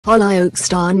Hollyoaks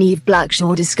star Niamh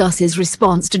Blackshaw discusses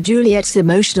response to Juliet's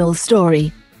emotional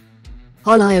story.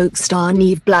 Hollyoaks star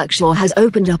Niamh Blackshaw has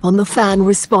opened up on the fan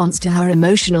response to her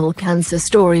emotional cancer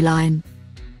storyline.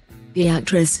 The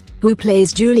actress, who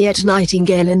plays Juliet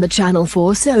Nightingale in the Channel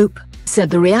 4 soap,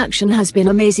 said the reaction has been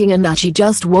amazing and that she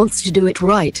just wants to do it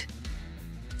right.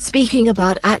 Speaking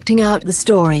about acting out the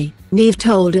story, Niamh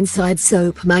told Inside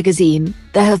Soap magazine,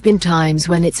 "There have been times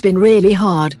when it's been really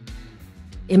hard.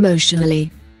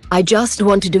 Emotionally. I just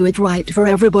want to do it right for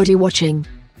everybody watching."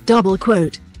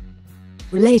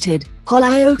 Related,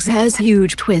 Hollyoaks has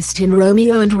huge twist in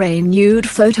Romeo and Rain nude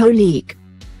photo leak.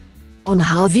 On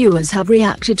how viewers have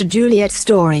reacted to Juliet's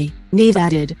story, Niamh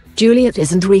added, "Juliet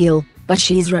isn't real, but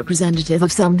she's representative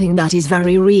of something that is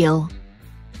very real.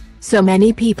 So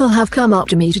many people have come up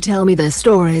to me to tell me their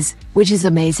stories, which is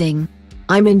amazing.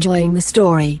 I'm enjoying the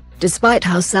story, despite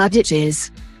how sad it is."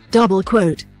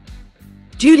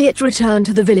 Juliet returned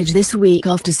to the village this week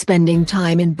after spending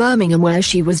time in Birmingham where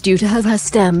she was due to have her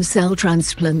stem cell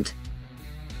transplant.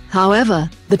 However,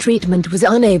 the treatment was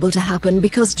unable to happen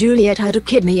because Juliet had a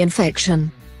kidney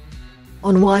infection.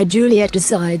 On why Juliet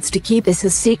decides to keep this a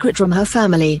secret from her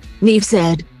family, Niamh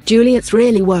said, "Juliet's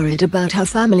really worried about her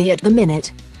family at the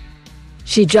minute.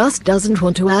 She just doesn't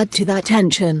want to add to that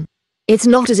tension. It's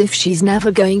not as if she's never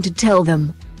going to tell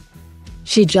them.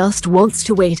 She just wants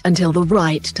to wait until the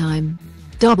right time."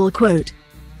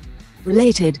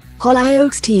 Related,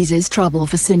 Hollyoaks teases trouble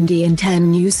for Cindy in 10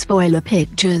 new spoiler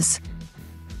pictures.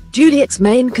 Juliet's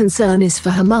main concern is for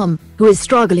her mum, who is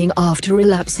struggling after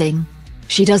relapsing.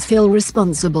 She does feel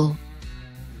responsible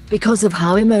because of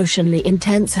how emotionally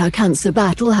intense her cancer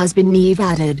battle has been, Niamh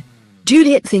added.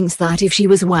 Juliet thinks that if she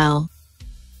was well,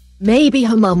 maybe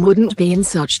her mum wouldn't be in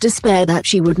such despair that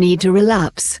she would need to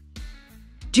relapse.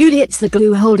 Juliet's the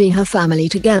glue holding her family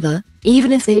together,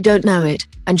 even if they don't know it,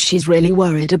 and she's really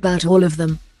worried about all of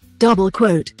them.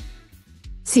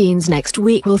 Scenes next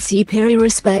week will see Piri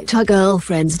respect her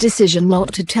girlfriend's decision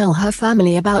not to tell her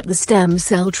family about the stem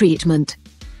cell treatment.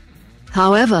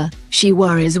 However, she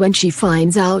worries when she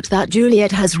finds out that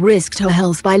Juliet has risked her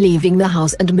health by leaving the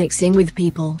house and mixing with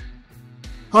people.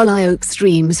 Hollyoaks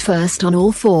streams first on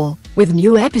All 4, with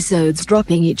new episodes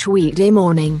dropping each weekday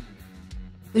morning.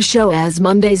 The show airs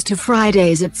Mondays to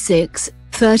Fridays at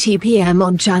 6:30 p.m.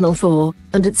 on Channel 4,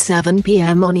 and at 7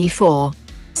 p.m. on E4.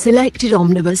 Selected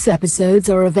omnibus episodes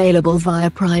are available via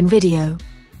Prime Video.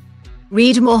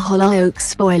 Read more Hollyoaks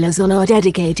spoilers on our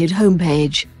dedicated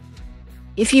homepage.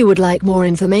 If you would like more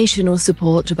information or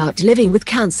support about living with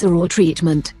cancer or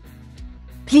treatment,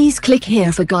 please click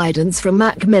here for guidance from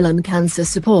Macmillan Cancer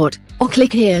Support, or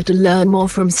click here to learn more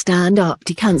from Stand Up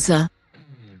to Cancer.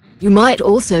 You might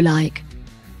also like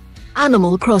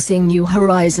Animal Crossing New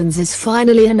Horizons is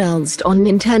finally announced on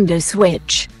Nintendo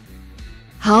Switch.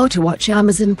 How to watch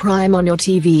Amazon Prime on your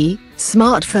TV,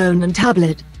 smartphone and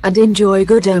tablet, and enjoy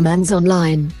Good Omens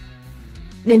online.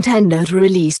 Nintendo to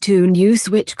release 2 new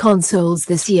Switch consoles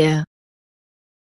this year.